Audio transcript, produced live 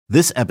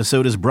This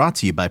episode is brought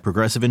to you by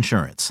Progressive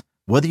Insurance.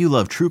 Whether you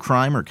love true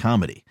crime or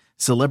comedy,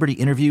 celebrity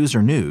interviews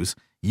or news,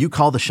 you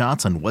call the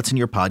shots on what's in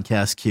your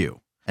podcast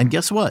queue. And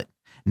guess what?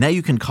 Now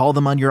you can call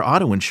them on your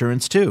auto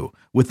insurance too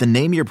with the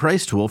Name Your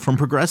Price tool from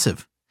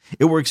Progressive.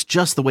 It works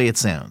just the way it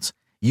sounds.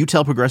 You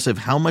tell Progressive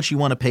how much you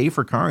want to pay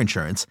for car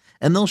insurance,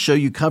 and they'll show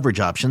you coverage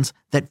options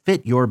that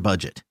fit your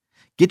budget.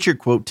 Get your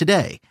quote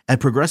today at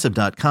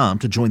Progressive.com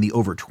to join the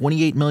over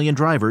 28 million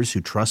drivers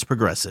who trust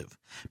Progressive.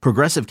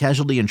 Progressive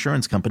Casualty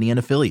Insurance Company and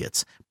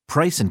Affiliates.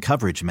 Price and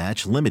coverage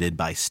match limited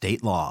by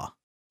state law.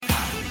 It's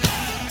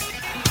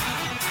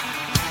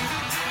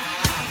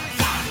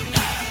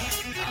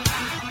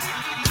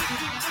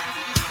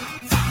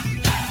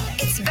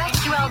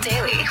BetQL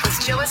Daily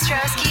with Joe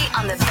Ostrowski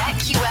on the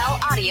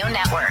BetQL Audio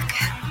Network.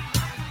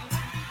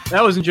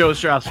 That wasn't Joe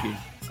Ostrowski.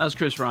 That was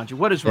Chris Ranji.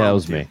 What is wrong? Yeah, that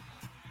was with me. You?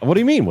 What do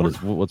you mean?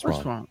 What's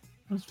wrong?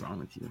 What's wrong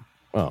with you?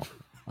 Oh,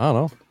 I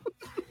don't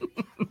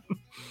know.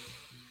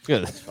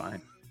 Good. It's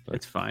fine.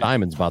 It's fine.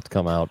 Diamond's about to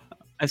come out.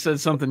 I said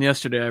something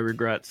yesterday I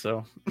regret,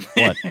 so.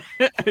 What?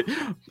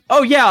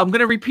 Oh, yeah, I'm going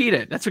to repeat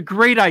it. That's a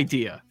great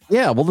idea.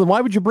 Yeah, well, then why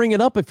would you bring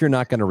it up if you're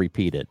not going to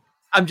repeat it?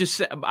 I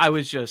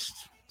was just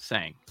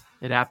saying.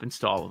 It happens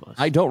to all of us.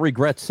 I don't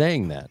regret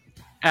saying that.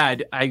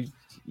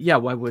 Yeah,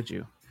 why would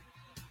you?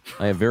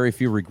 I have very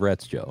few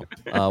regrets, Joe.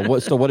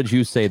 So what did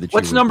you say that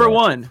What's you number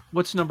regret? one?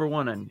 What's number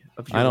one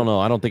of your I don't know.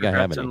 I don't think I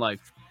have regrets any. in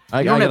life?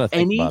 I don't gotta have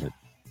think any? about it.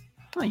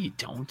 No, you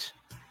don't.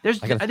 I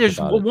gotta think There's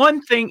about it.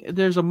 one thing.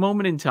 There's a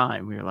moment in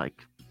time where you're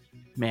like,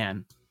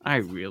 man,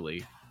 that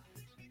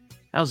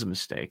was a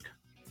mistake.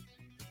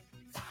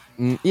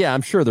 Yeah,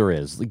 I'm sure there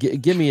is.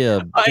 Give me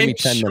 10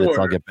 minutes.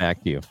 I'll get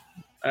back to you.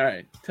 All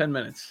right, 10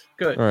 minutes.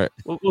 Good. All right.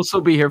 We'll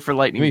still be here for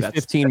lightning Give me bets.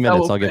 15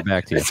 minutes. I'll get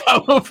back to you. That's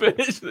how we'll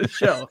finish the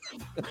show.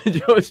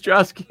 Joe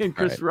Ostrowski and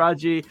Chris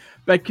Raji,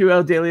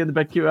 BetQL Daily and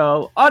the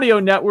BetQL Audio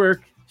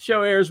Network.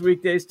 Show airs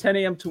weekdays 10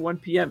 a.m. to 1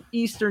 p.m.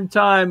 Eastern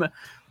Time.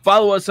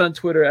 Follow us on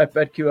Twitter at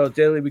BetQL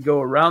Daily. We go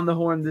around the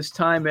horn this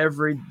time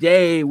every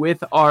day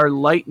with our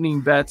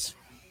lightning bets.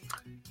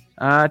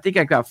 I think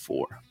I got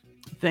 4.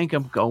 I think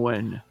I'm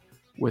going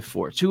with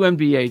 4. 2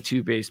 NBA,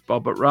 2 baseball.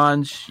 But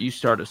Ranj, you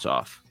start us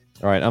off.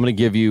 All right, I'm going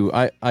to give you,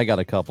 I got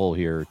a couple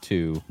here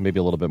too, maybe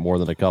a little bit more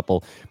than a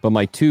couple, but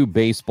my 2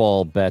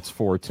 baseball bets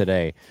for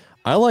today.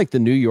 I like the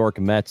New York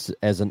Mets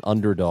as an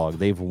underdog.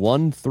 They've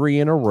won 3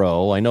 in a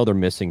row. I know they're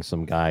missing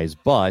some guys,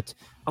 but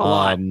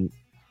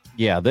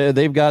yeah,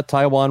 they've got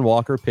Taijuan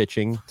Walker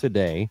pitching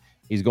today.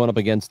 He's going up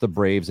against the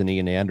Braves and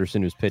Ian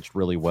Anderson, who's pitched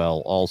really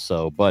well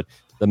also. But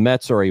the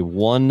Mets are a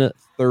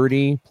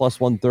 130 plus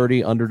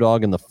 130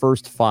 underdog in the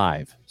first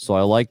 5. So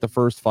I like the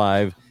first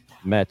 5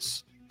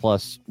 Mets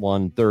plus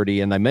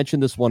 130. And I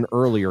mentioned this one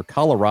earlier.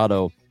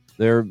 Colorado,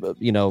 their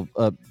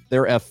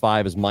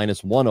F5 is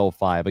minus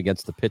 105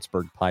 against the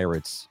Pittsburgh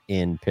Pirates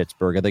in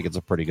Pittsburgh. I think it's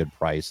a pretty good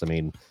price. I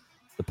mean,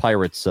 the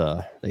Pirates,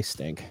 they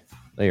stink.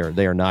 They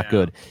are not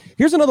good.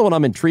 Here's another one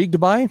I'm intrigued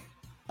by.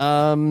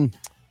 How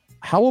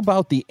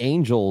about the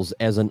Angels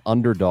as an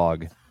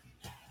underdog?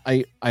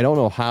 I don't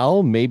know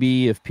how.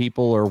 Maybe if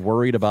people are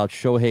worried about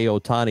Shohei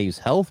Ohtani's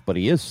health, but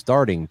he is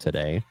starting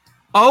today.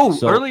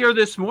 Earlier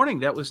this morning,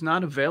 that was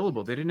not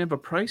available. They didn't have a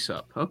price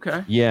up.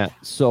 Okay. Yeah.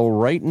 So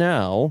right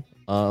now,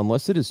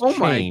 unless it has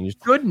changed.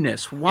 My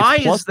goodness. Why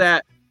is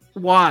that?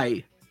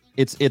 Why?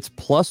 It's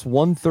plus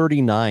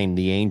 139,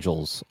 the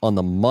Angels, on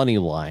the money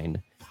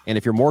line. And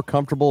if you're more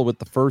comfortable with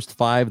the first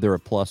 5, they're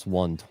at plus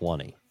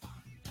 120.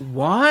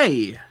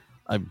 Why?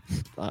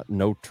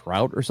 No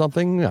Trout or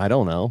something? I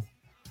don't know.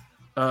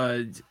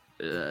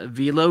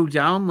 Velo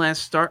down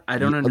last start? I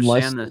don't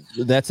understand this.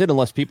 That's it,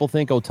 unless people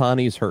think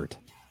Ohtani's hurt.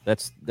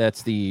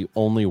 That's the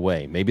only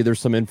way. Maybe there's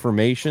some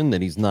information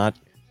that he's not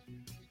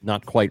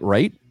quite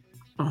right,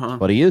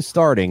 but he is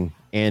starting,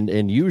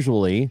 and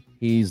usually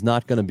he's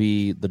not going to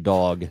be the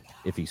dog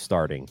if he's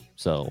starting.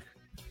 So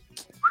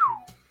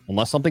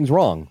unless something's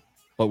wrong,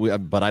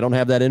 but I don't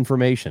have that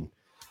information.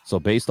 So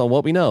based on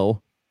what we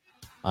know,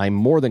 I'm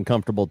more than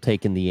comfortable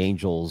taking the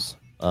Angels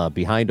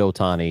behind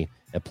Ohtani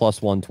at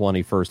plus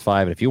 120 first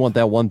 5. And if you want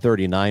that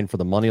 139 for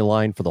the money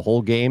line for the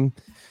whole game,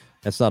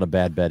 that's not a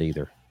bad bet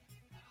either.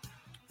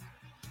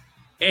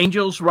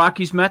 Angels,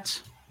 Rockies,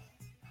 Mets?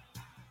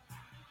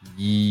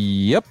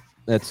 Yep,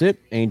 that's it.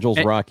 Angels,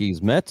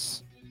 Rockies,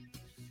 Mets.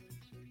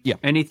 Yeah.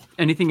 Anything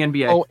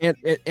NBA? Oh, and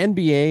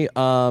NBA,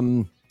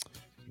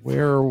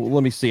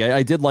 let me see.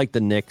 I did like the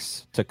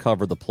Knicks to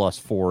cover the plus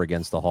 4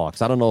 against the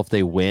Hawks. I don't know if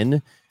they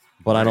win,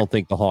 but I don't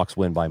think the Hawks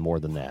win by more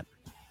than that.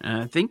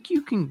 I think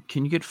you can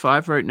you get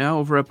 5 right now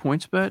over at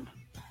PointsBet?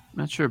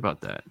 Not sure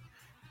about that.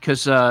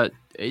 Because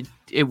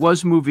it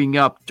was moving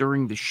up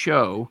during the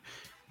show,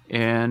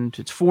 and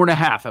it's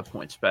 4.5 at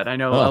PointsBet. I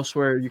know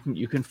elsewhere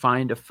you can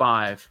find a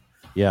 5.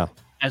 Yeah.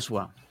 As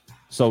well.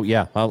 So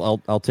yeah,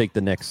 I'll take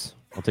the Knicks.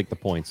 I'll take the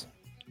points.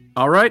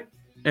 All right.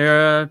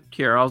 Here,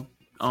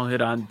 I'll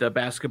hit on the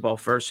basketball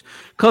first.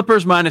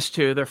 Clippers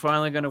 -2. They're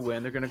finally going to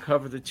win. They're going to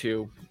cover the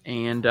 2.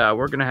 And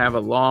we're going to have a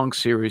long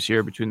series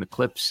here between the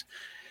Clips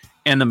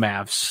and the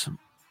Mavs.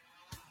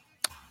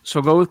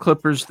 So go with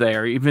Clippers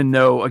there, even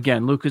though,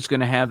 again, Luka's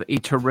going to have a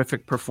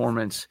terrific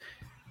performance.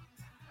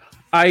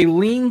 I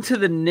lean to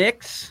the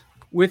Knicks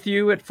with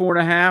you at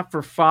 4.5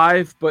 or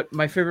 5, but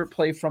my favorite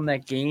play from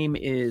that game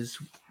is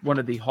one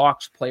of the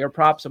Hawks player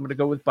props. I'm going to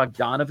go with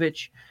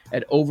Bogdanovich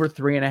at over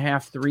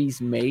 3.5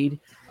 threes made.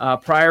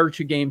 Prior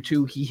to game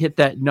 2, he hit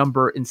that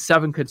number in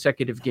 7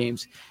 consecutive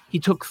games. He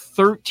took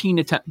 13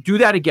 attempts. Do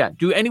that again.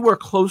 Do anywhere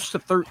close to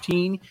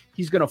 13.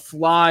 He's going to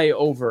fly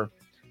over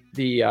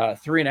the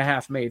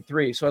 3.5 made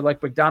three. So I like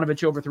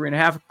Bogdanovich over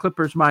 3.5.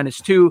 Clippers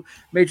 -2.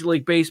 Major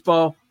League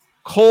Baseball.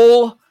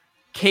 Cole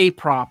K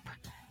prop.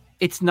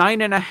 It's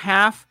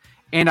 9.5,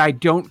 and I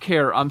don't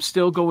care. I'm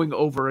still going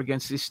over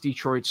against this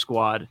Detroit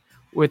squad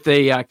with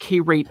a K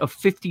rate of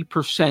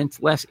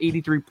 50%, last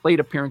 83 plate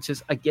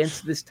appearances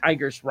against this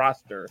Tigers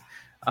roster.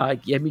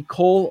 Give me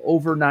Cole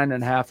over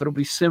 9.5. It'll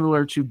be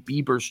similar to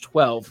Bieber's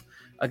 12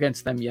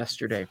 against them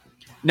yesterday.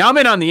 Now I'm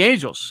in on the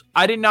Angels.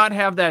 I did not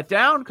have that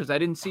down because I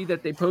didn't see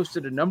that they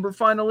posted a number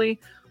finally.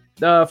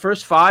 The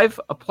first 5,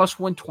 a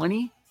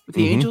 +120 with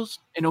the Angels,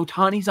 and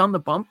Ohtani's on the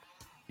bump.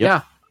 Yep.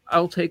 Yeah,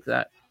 I'll take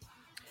that.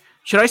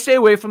 Should I stay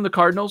away from the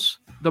Cardinals?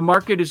 The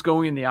market is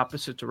going in the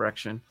opposite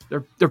direction.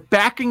 They're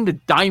backing the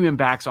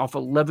Diamondbacks off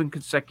 11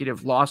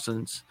 consecutive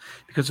losses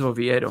because of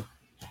Oviedo.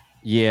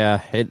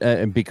 Yeah,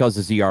 and because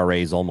his ERA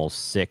is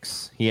almost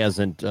 6. He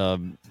hasn't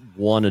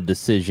won a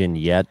decision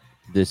yet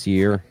this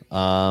year.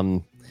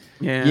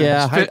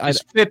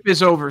 His FIP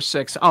is over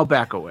 6. I'll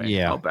back away.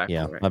 Yeah, I'll back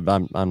away.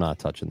 I'm not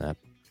touching that.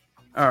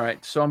 All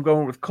right, so I'm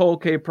going with Cole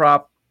K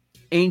prop,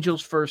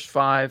 Angels first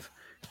 5,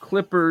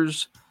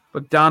 Clippers,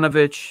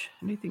 Bogdanovich.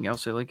 Anything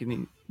else I like in the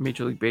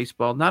Major League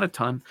Baseball? Not a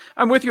ton.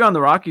 I'm with you on the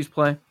Rockies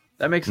play.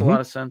 That makes a lot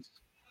of sense.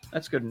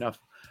 That's good enough.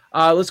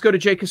 Let's go to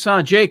Jake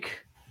Hassan. Jake,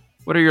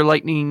 what are your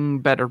lightning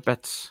better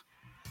bets?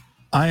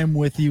 I am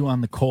with you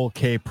on the Cole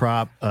K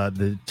prop.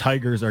 The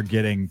Tigers are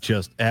getting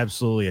just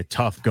absolutely a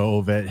tough go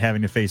of it,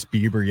 having to face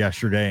Bieber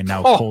yesterday and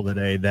now Cole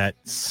today. That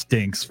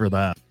stinks for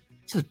them.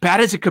 It's as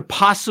bad as it could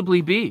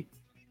possibly be.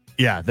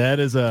 Yeah,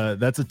 that's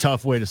a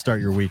tough way to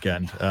start your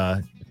weekend.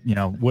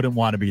 Wouldn't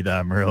want to be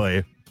them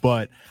really.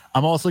 But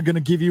I'm also going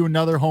to give you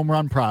another home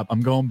run prop.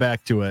 I'm going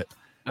back to it.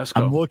 Let's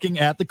go. I'm looking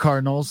at the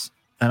Cardinals,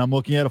 and I'm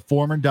looking at a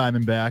former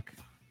Diamondback.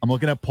 I'm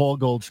looking at Paul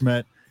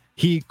Goldschmidt.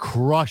 He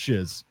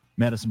crushes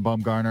Madison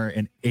Bumgarner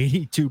in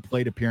 82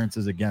 plate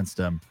appearances against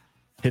him.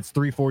 Hits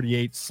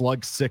 .348,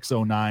 slugs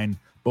 .609,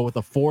 but with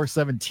a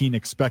 .417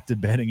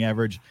 expected batting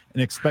average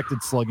and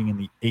expected slugging in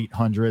the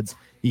 800s.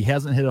 He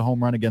hasn't hit a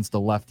home run against a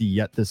lefty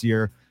yet this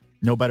year.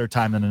 No better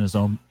time than in his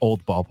own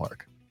old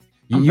ballpark.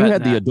 You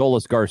had the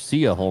Adolis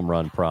Garcia home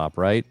run prop,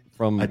 right?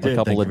 From a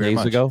couple of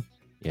days ago?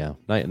 Yeah,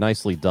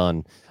 nicely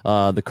done.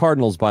 The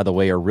Cardinals, by the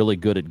way, are really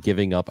good at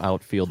giving up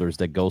outfielders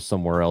that go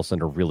somewhere else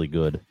and are really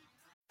good.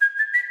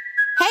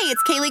 Hey,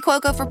 it's Kaylee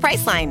Cuoco for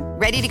Priceline.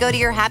 Ready to go to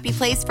your happy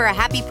place for a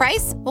happy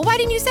price? Well, why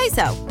didn't you say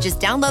so? Just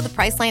download the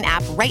Priceline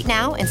app right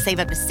now and save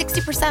up to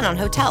 60% on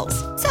hotels.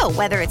 So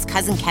whether it's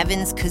Cousin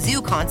Kevin's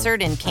Kazoo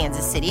Concert in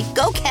Kansas City,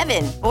 go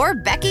Kevin, or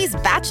Becky's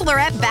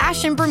Bachelorette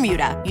Bash in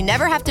Bermuda, you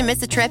never have to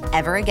miss a trip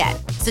ever again.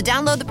 So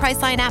download the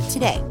Priceline app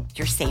today.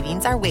 Your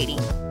savings are waiting.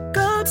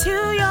 Go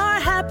to your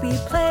happy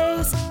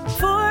place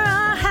for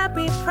a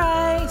happy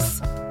price.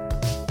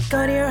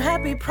 Go to your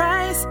happy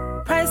price,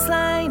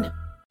 Priceline.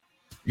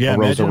 Yeah,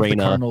 imagine if the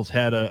Cardinals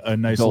had a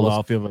nice little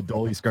outfield of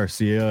Adolis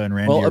Garcia and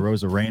Randy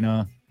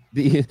Arozarena.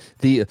 The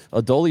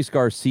Adolis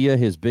Garcia,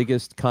 his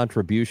biggest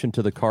contribution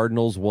to the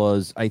Cardinals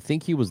was, I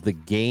think he was the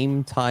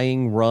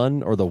game-tying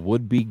run or the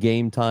would-be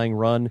game-tying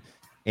run,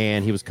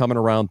 and he was coming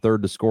around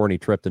third to score, and he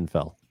tripped and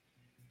fell.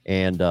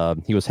 And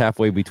he was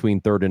halfway between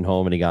third and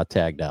home, and he got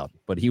tagged out.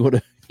 But he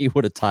would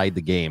have tied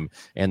the game,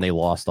 and they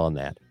lost on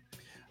that.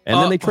 And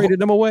then they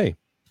traded him away.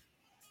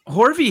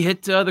 Horvey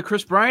hit the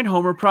Chris Bryant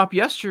homer prop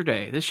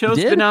yesterday. This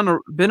show's been on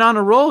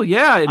a roll.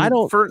 Yeah,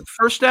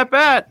 first at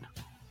bat.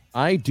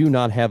 I do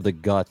not have the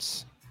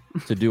guts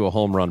to do a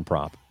home run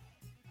prop.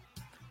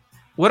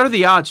 What are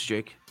the odds,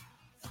 Jake?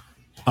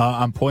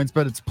 On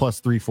PointsBet, it's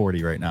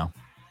 +340 right now.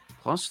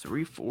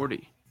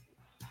 +340.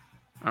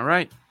 All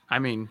right. I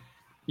mean,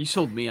 you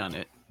sold me on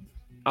it.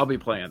 I'll be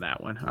playing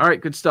that one. All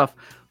right, good stuff.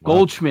 Wow.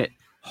 Goldschmidt,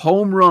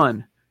 home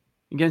run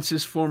against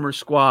his former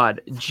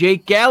squad.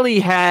 Jake Galley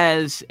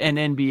has an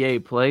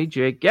NBA play.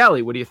 Jake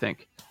Galley, what do you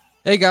think?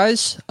 Hey,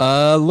 guys.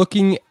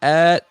 Looking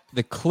at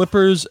the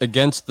Clippers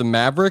against the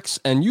Mavericks,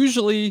 and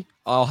usually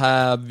I'll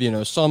have,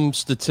 some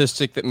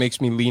statistic that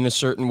makes me lean a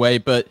certain way,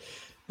 but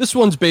this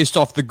one's based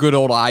off the good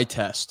old eye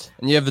test.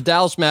 And you have the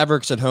Dallas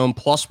Mavericks at home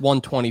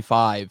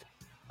 +125,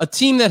 a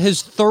team that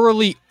has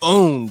thoroughly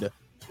owned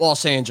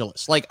Los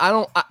Angeles.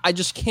 I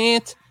just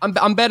can't.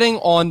 I'm betting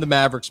on the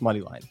Mavericks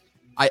money line.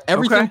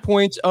 Everything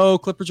points,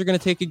 Clippers are going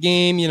to take a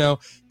game, down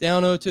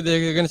 0-2,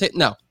 they're going to take.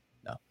 No.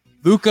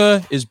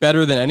 Luka is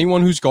better than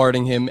anyone who's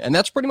guarding him, and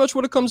that's pretty much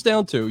what it comes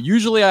down to.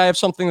 Usually I have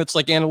something that's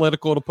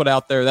analytical to put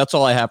out there. That's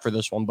all I have for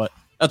this one, but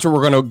that's what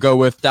we're going to go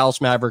with. Dallas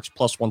Mavericks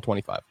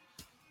 +125.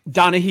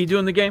 Donahue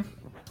doing the game?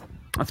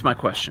 That's my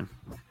question.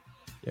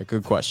 Yeah,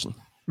 good question.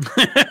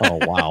 Oh,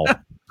 wow.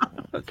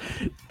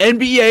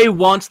 NBA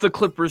wants the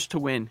Clippers to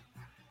win.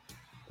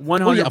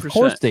 100%. Well, yeah, of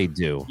course they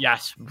do.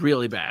 Yes,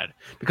 really bad.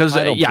 Because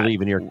I don't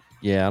believe in your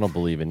I don't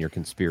believe in your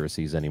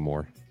conspiracies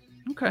anymore.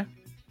 Okay.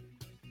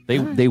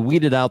 They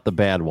weeded out the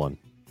bad one.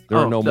 There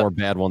are no more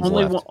bad ones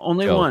left.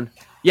 Only one.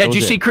 Yeah, did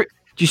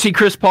you see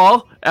Chris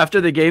Paul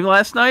after the game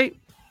last night?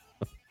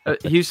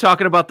 He was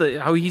talking about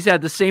how he's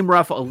had the same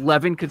ref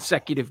 11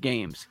 consecutive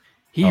games.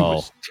 He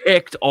was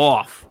ticked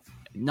off.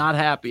 Not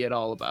happy at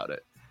all about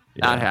it.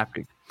 Yeah. Not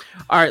happy.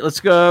 All right, let's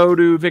go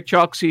to Vic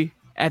Chalksey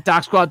at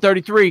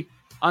DocSquad33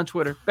 on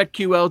Twitter.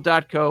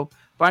 BetQL.co.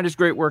 Find his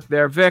great work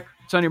there. Vic,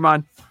 what's on your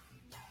mind?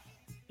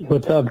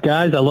 What's up,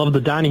 guys? I love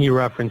the Donahue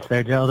reference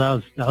there, Joe.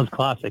 That was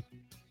classic.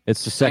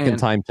 It's the second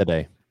time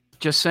today.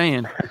 Just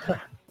saying.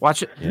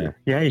 Watch it.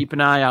 Yeah. Keep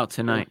an eye out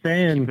tonight.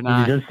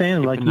 Just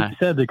saying, like you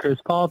said, the Chris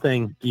Paul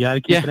thing. You got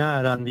to keep an eye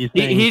out on these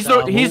things.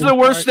 He's the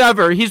worst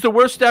ever. He's the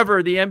worst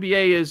ever. The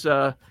NBA is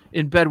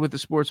in bed with the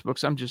sports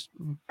books. I'm just.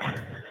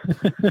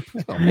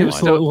 It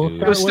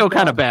was still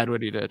kind of bad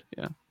what he did.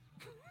 Yeah.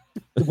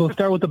 We'll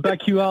start with the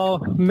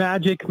BetQL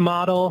Magic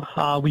model.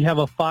 We have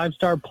a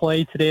 5-star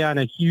play today on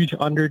a huge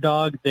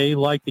underdog. They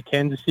like the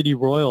Kansas City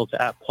Royals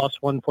at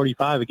plus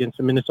 145 against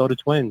the Minnesota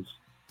Twins.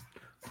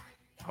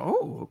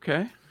 Oh,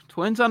 okay.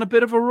 Twins on a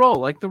bit of a roll,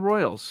 like the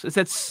Royals. Is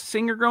that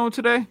Singer going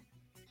today?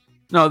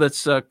 No,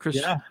 that's Chris.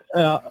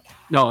 Yeah.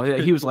 No,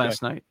 he was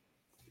last night.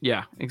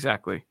 Yeah,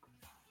 exactly.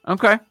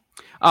 Okay.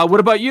 What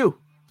about you?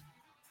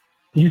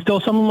 You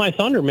stole some of my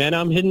thunder, man.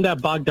 I'm hitting that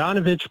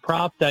Bogdanovich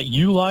prop that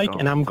you like,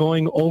 and I'm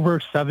going over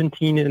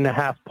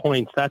 17.5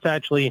 points. That's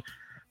actually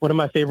one of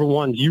my favorite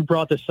ones. You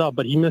brought this up,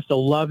 but he missed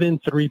 11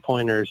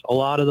 3-pointers. A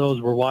lot of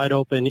those were wide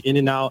open, in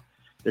and out.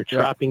 They're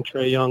trapping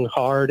Trae Young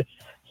hard.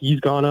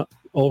 He's gone up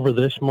over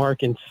this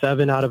mark in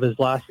 7 out of his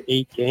last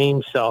 8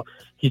 games. So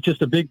he's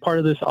just a big part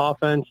of this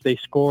offense. They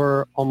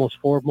score almost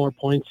 4 more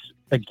points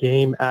a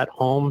game at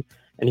home,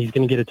 and he's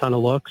going to get a ton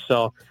of looks.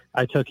 So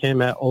I took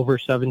him at over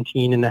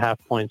 17.5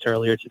 points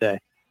earlier today.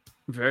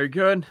 Very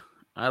good.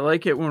 I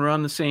like it when we're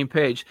on the same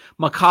page.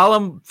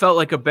 McCollum felt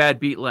like a bad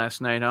beat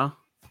last night, huh?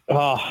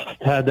 Oh,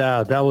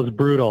 that was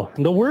brutal.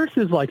 And the worst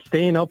is like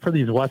staying up for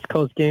these West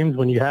Coast games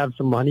when you have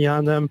some money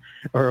on them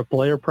or a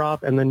player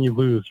prop and then you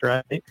lose,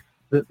 right?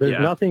 There's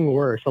nothing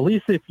worse. At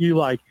least if you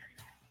like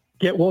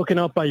get woken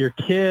up by your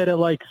kid at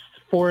like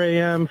 4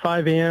 a.m.,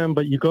 5 a.m.,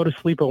 but you go to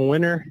sleep a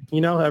winner,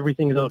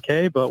 everything's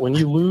okay. But when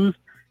you lose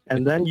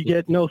and then you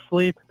get no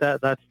sleep,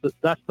 that's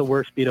the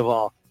worst beat of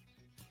all.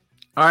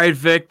 All right,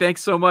 Vic.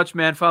 Thanks so much,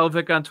 man. Follow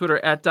Vic on Twitter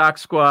at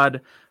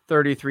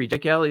DocSquad33.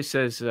 Dick Alley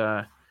says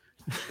that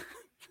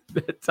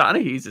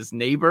Donahue's his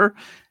neighbor.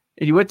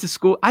 And he went to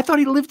school. I thought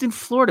he lived in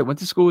Florida, went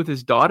to school with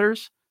his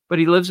daughters, but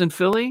he lives in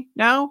Philly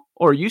now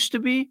or used to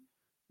be.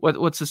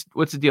 What's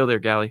the deal there,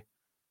 Gally?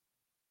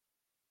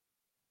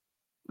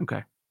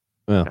 Okay.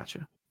 Well,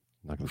 gotcha.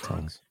 Not going to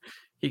tell us.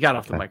 He got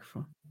off the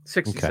microphone.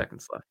 60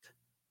 seconds left.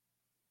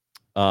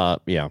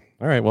 Yeah.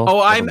 All right.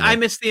 Well. I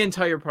missed the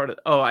entire part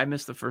I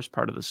missed the first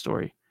part of the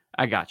story.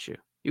 I got you.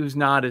 He was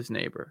not his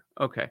neighbor.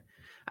 Okay.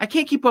 I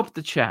can't keep up with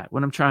the chat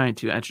when I'm trying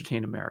to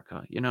entertain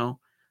America, Oh,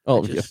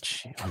 oh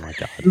my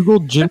God. Google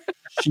Jim.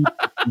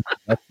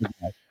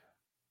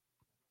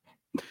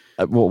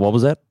 What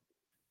was that?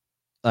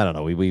 I don't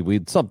know.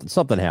 We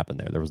something happened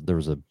there. There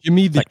was a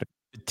Jimmy the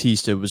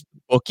Batista was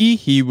the bookie.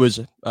 He's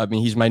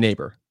my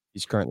neighbor.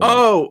 He's currently his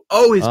bookie.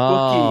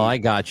 Oh, I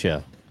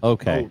gotcha.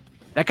 Okay. Oh,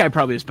 that guy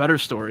probably has better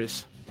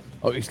stories.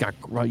 Oh, he's got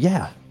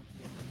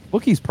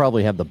bookies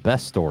probably have the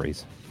best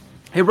stories.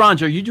 Hey,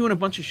 Ron, are you doing a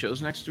bunch of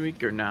shows next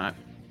week or not?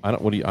 I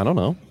don't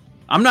know.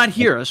 I'm not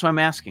here. That's why I'm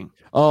asking.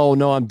 Oh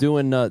no, I'm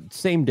doing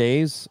same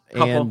days,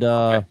 and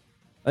I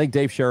think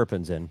Dave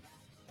Sherapin's in.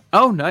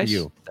 Oh, nice.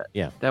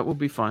 That will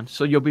be fun.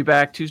 So you'll be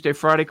back Tuesday,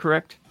 Friday,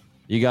 correct?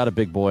 You got it,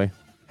 big boy.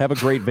 Have a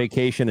great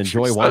vacation.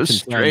 Enjoy watching.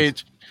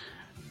 Strange.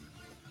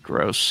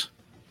 Gross.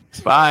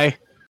 Bye.